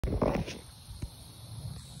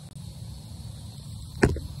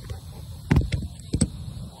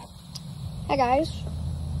Hi guys.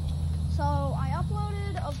 So I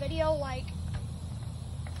uploaded a video like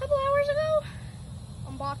a couple hours ago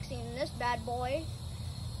unboxing this bad boy,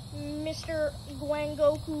 Mr. Gwen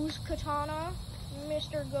Goku's katana,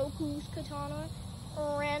 Mr. Goku's katana,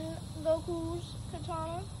 Ren Goku's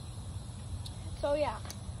katana. So yeah,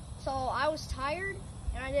 so I was tired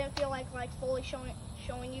and I didn't feel like fully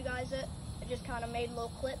showing you guys it. I just kind of made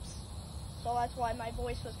little clips, so that's why my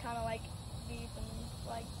voice was kind of like deep and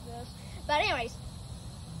like this. But anyways,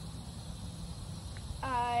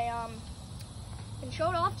 I can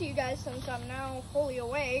show it off to you guys since I'm now fully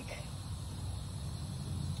awake.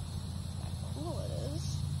 How cool it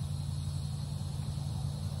is.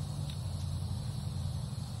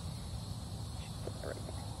 Put that right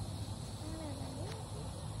there.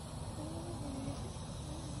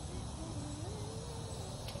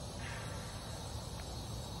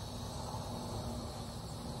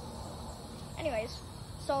 Anyways,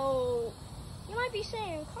 so you might be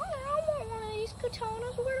saying, Connor, I want one of these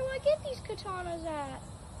katanas. Where do I get these katanas at?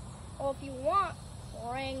 Well, if you want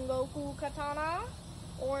Rengoku katana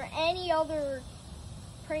or any other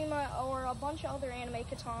or a bunch of other anime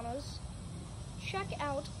katanas, check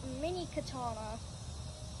out Mini Katana.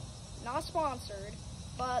 Not sponsored,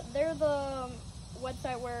 but they're the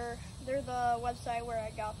website where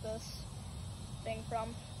I got this thing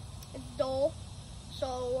from. It's dull,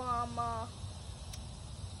 so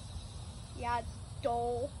yeah, it's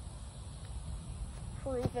dull.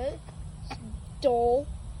 Prove it. It's dull.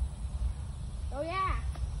 Oh yeah.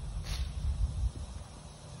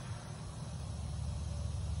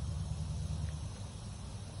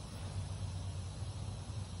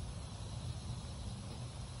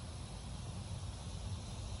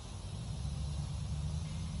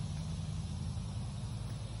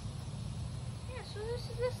 Yeah, so this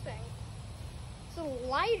is this thing. It's a little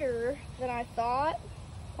lighter than I thought.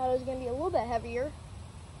 Thought it was gonna be a little bit heavier.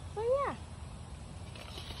 But yeah.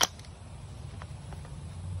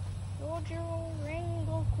 Yojiro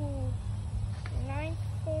Rengoku. 9th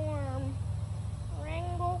form.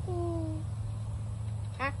 Rengoku.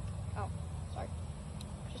 Huh? Oh, sorry.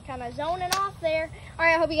 Just kinda zoning off there.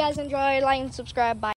 Alright, I hope you guys enjoy. Like and subscribe. Bye.